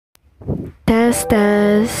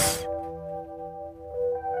test.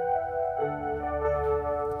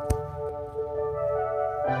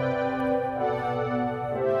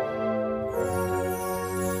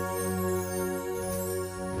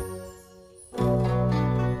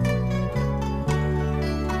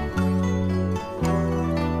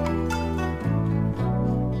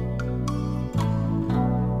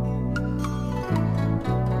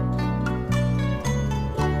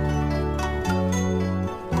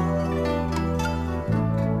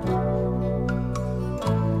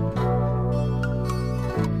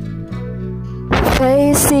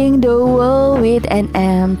 Facing the world with an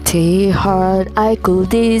empty heart, I could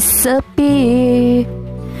disappear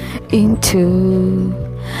into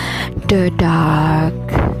the dark.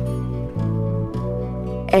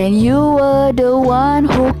 And you were the one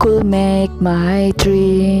who could make my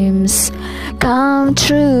dreams come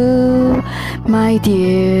true, my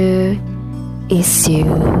dear, it's you.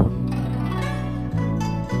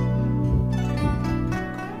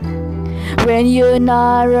 When you're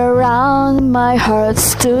not around, my heart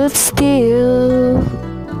stood still.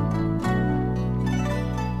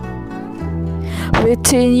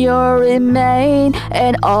 Within your remain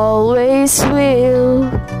and always will.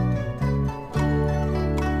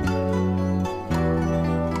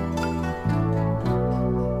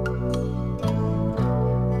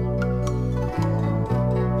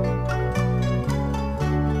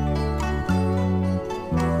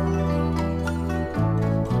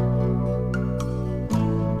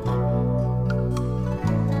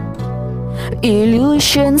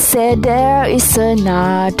 Illusion said there is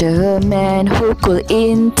another man who could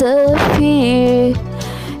interfere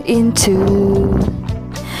into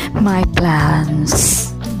my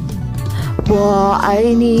plans. What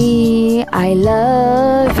I need, I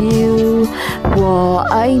love you.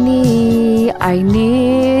 What I need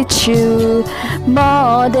you.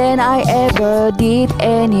 More than I ever did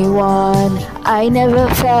anyone. I never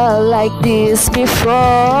felt like this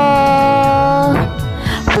before.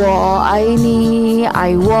 What I need,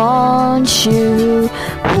 I want you.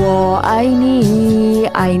 What I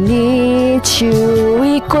need you.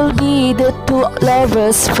 We could be the two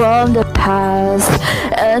lovers from the past,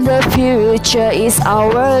 and the future is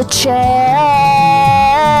our chance.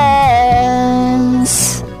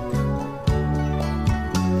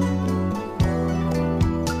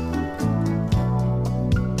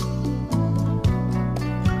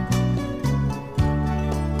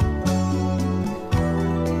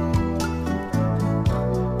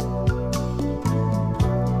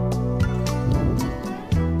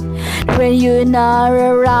 When you're not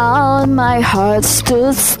around, my heart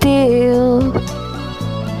stood still.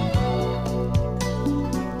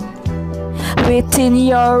 Within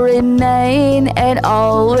your remain and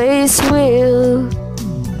always will.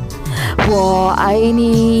 What I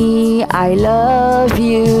need, I love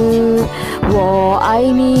you. What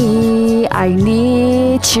I need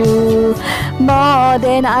you. More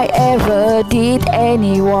than I ever did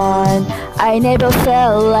anyone. I never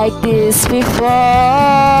felt like this before.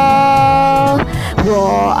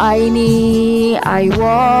 What I need, I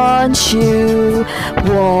want you.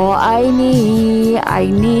 What I need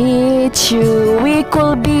you. We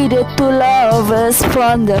could be the two lovers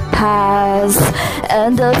from the past,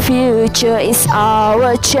 and the future is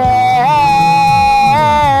our chance.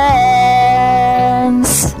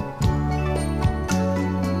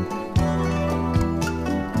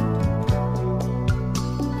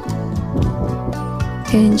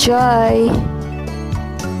 Enjoy.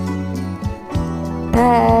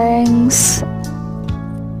 Thanks.